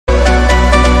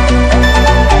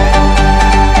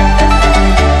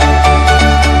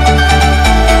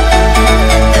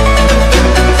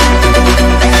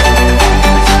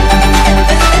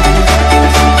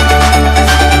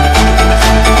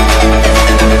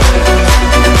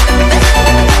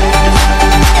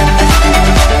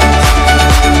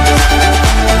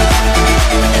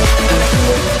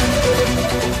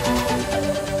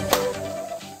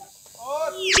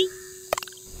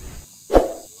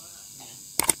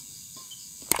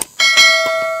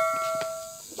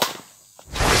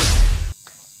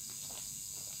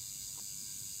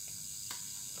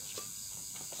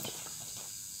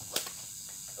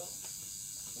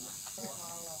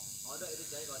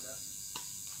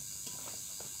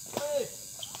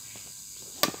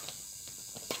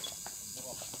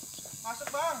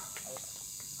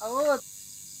Out.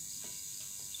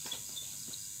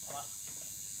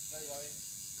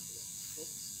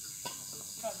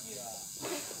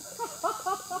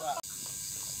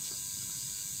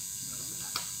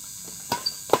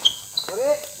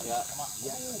 Sorry. Ya.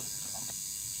 Ya.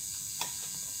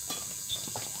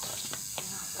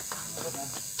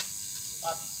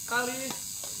 Kali.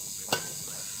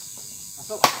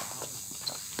 Masuk.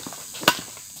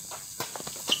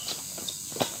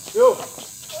 Yuk.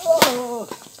 Oh.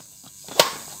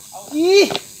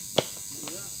 Ih.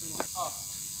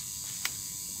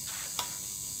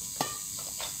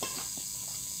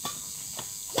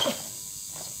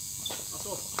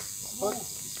 Masuk.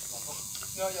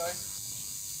 Yo yo.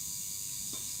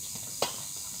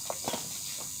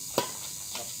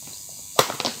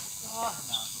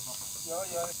 Yo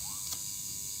yo.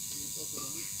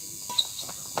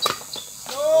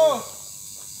 Yo.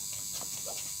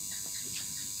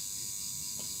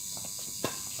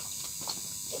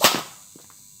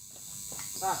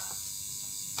 Nah.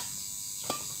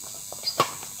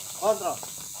 Kontrol.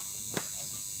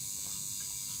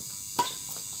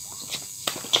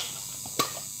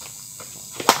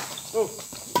 Tuh.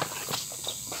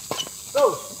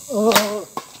 Tuh. Oh.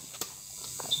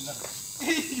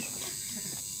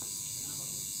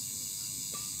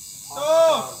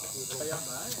 Tuh. Sayang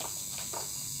banget.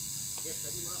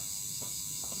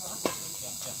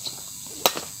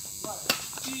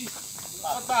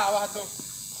 Ke bawah tuh.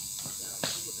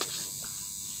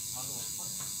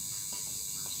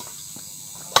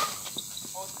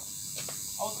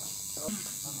 Out.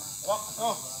 Wawok.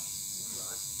 Oh.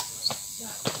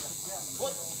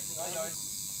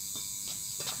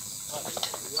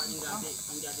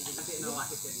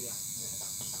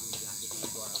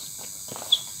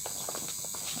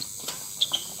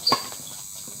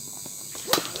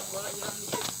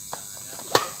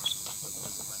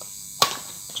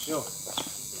 Yo.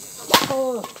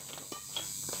 Oh.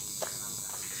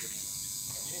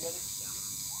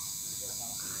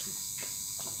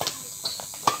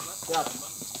 Siap.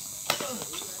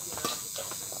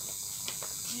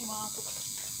 Ini masuk.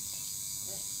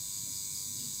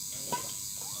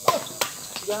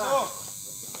 Ya. Oh.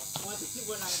 Mau dikit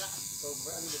gua nangka.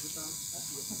 Coba ini kita.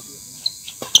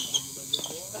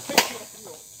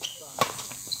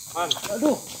 Man.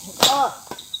 Aduh. Ah.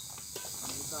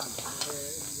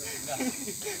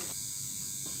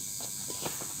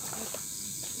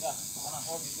 Ya, mana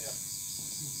oh gitu ya.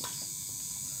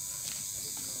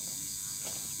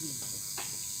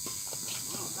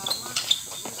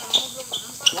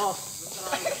 Oh.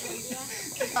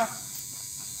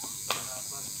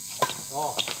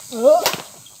 Oh.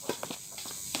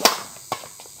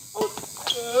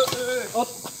 Out.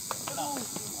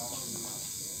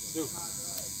 Yuk.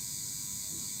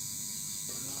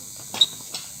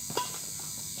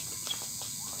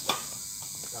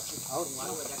 Out.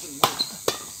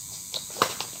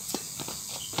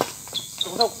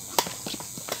 Masuk.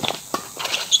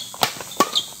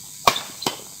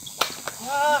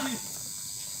 Ah.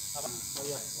 Apa? Oh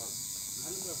ya.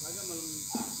 Anu berapa aja malam ini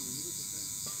tuh.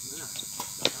 Nah.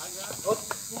 Agak. Out.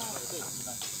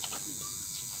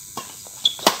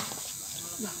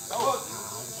 Out.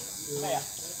 Ya.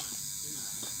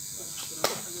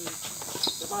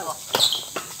 Cepat.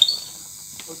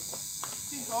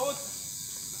 Out.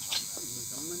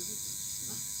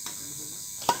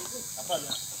 Apa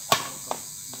ya?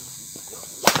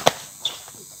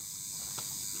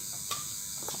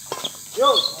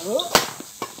 Yo.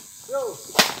 Yo.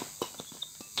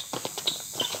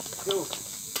 Yo.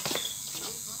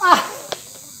 Ah.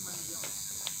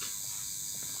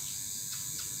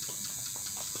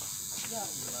 Ya,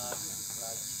 lagi.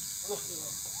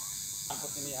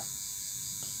 Angkut ini ya.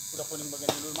 Udah kuning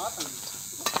bagian dulu matang.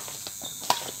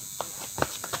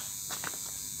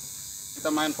 Kita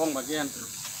main pong bagian.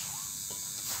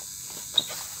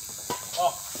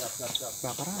 Oh, siap.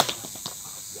 Bakaran.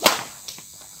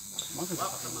 Masuk.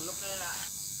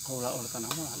 Ulah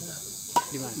tanaman ada.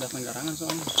 Di mana? Datang garangan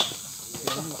soalnya.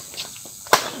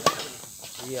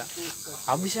 Iya.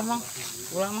 Habis emang.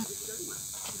 Ulah mah.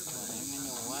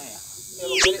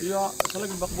 Iya, saya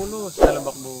lagi bak bulus.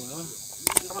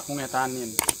 Mau ngetanin.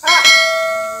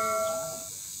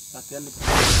 Latihan di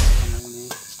sana ini.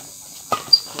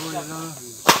 Oh ya lah.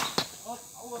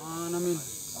 Mana min?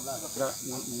 Enggak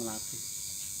melatih.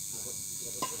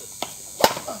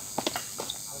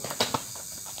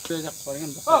 Ajak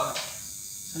palingan bola.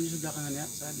 Saya sudah belakangan ya,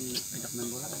 saya diajak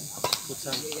main bola ya.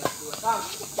 Futsal.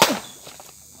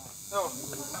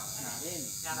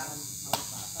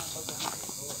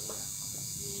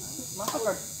 Masuk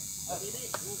kan?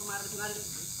 Ini kemarin.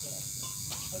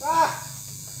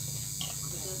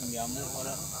 jamu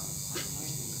orang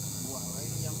buah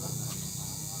lain jamu.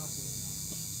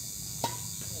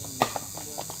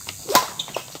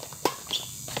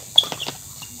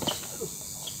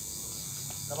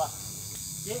 Berapa?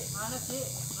 Cik, mana Cik?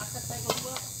 Angkat saya ke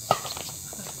dua.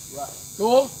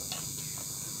 Tuh.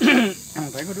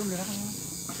 Baik gue dulu berapa?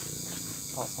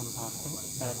 01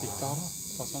 Victor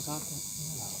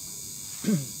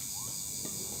 01.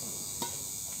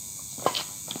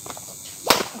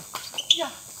 Ya.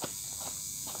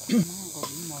 Kalau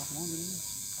ini malah mau gini.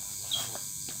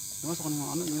 Cuma suka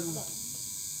dengan anak gitu. Nah,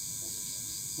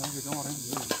 gitu orang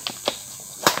gini.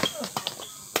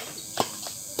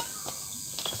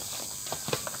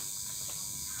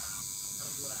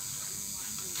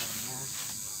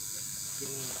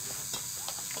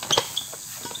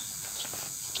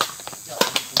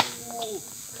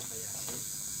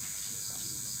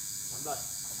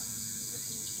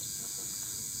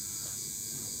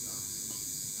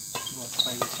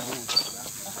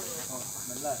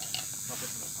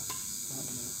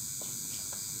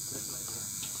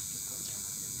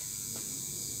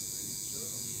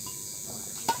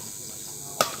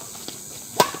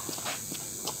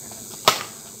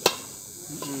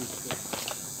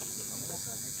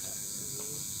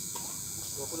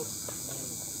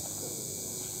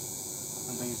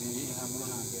 Sampai sini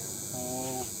alhamdulillah.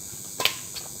 Oh.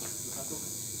 Sampai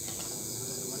sini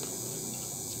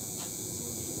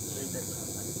kita.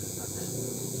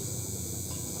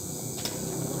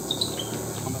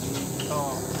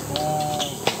 Oh.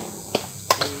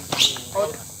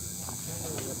 Out.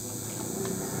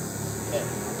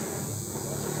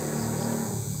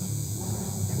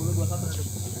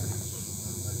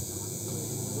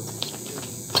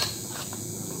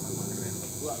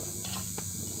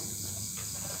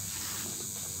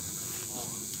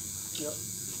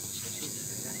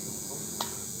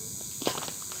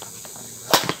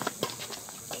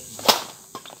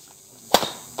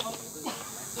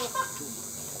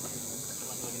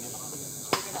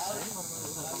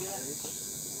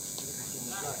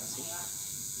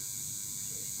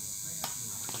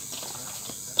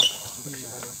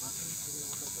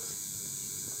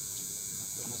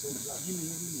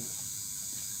 Gini.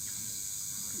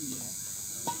 Iya.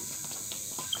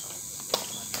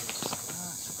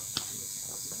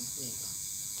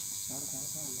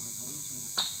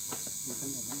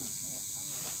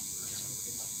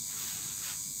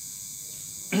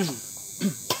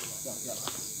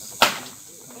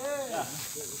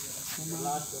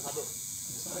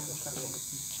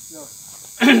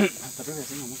 Tapi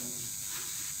biasanya ngomong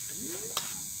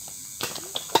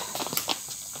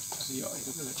iya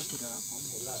itu kita sudah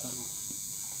ngomong sama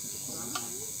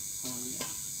oh iya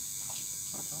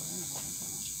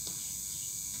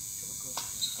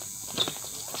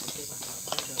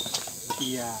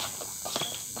iya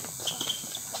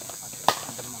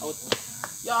Out.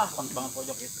 Ya, banget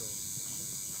pojok itu.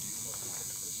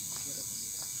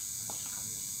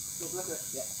 12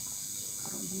 ya.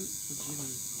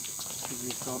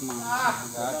 Begitu mah.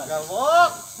 Gagal,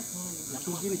 Wok. Ya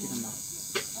begini kita mah.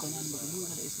 Kalau yang begini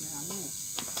ada istilah anu.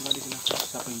 Enggak di sini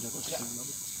siapa yang jago siapa yang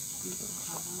bagus. Itu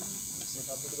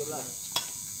Satu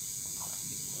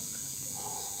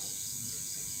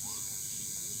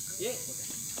 13. Ye.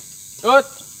 Ut.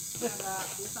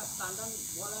 Pusat standar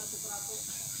bola super aku.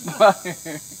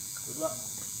 Kedua.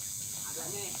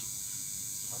 Agaknya.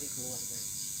 Mari keluar guys.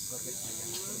 Roket aja.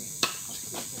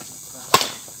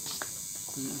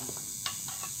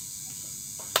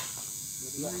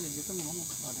 Nah, ya gitu mau ngomong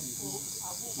ada itu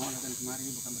mau datang kemari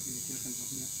bukan berarti kecil kan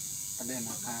maksudnya ada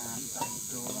enakan entah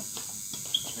itu ada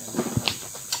enakan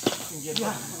tinggi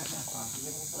ya apa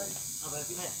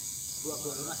berarti ya dua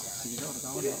lunas ya jadi udah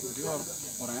tahu deh jadi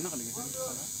orang enak kan gitu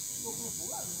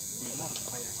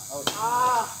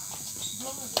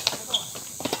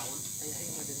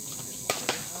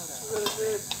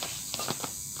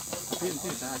tapi nanti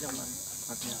saya ajak kemarin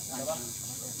katanya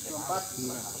 4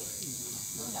 enggak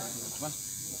cuman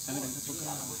saya dan itu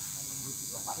juga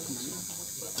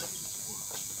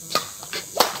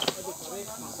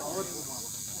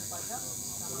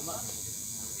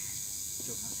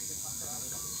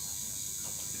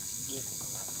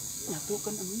nyatu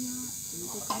kan anunya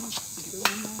itu kan segitu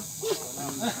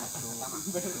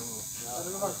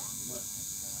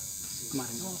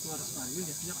kemarin waktu harus kemarin dia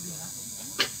ajak dia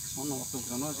sono waktu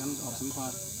kesana kan harus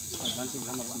sempat dan sih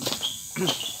bilang harus sempat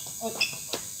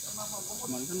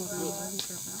kemarin kan waktu itu saya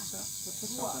rasa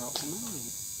saya kemarin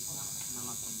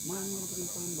main waktu itu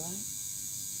paling baik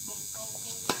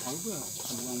tahu gak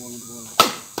buang-buang itu bola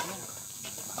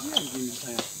iya gini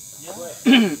saya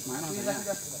main saya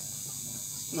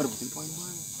ngerebutin poin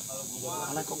main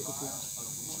kalah kok gitu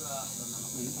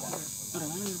Ada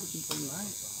mana yang kucing paling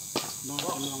baik?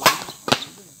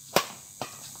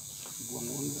 Buang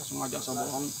langsung ngajak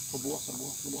sabuang, sebuah.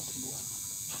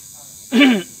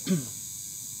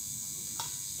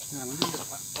 Nah, ini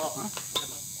berapa? Hah?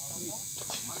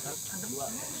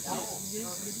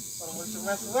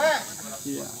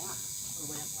 Iya.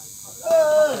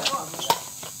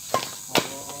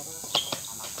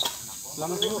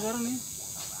 Lama sih sekarang nih.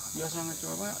 Biasa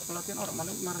ngecoba pelatihan orang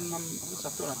malam kemarin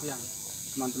Sabtu latihan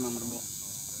teman-teman berbok.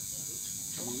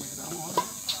 Teman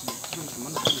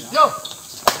ya.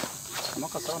 Cuma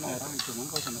kesel sama orang cuman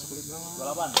kalau sama kulit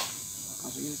bawah.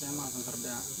 Langsung ini saya mah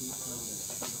kerja.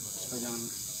 Supaya jangan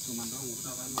cuma doang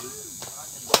udah kan.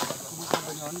 Cuma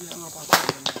sampai jalan dia nggak apa-apa.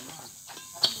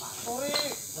 Sorry.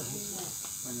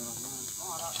 Banyak orang.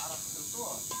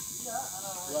 Ya.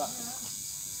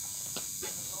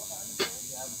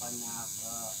 Banyak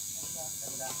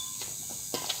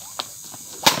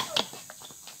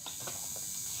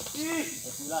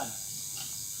sembilan.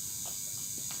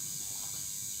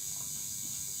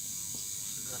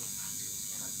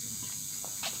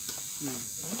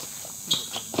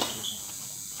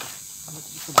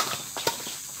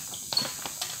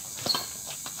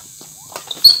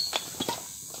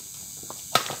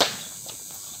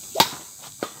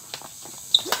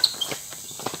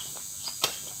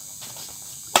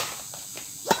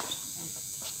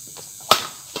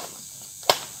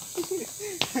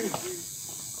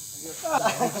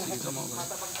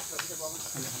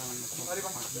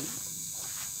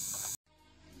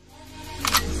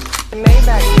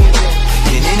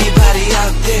 Can anybody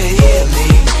out there hear me?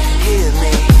 Hear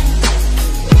me?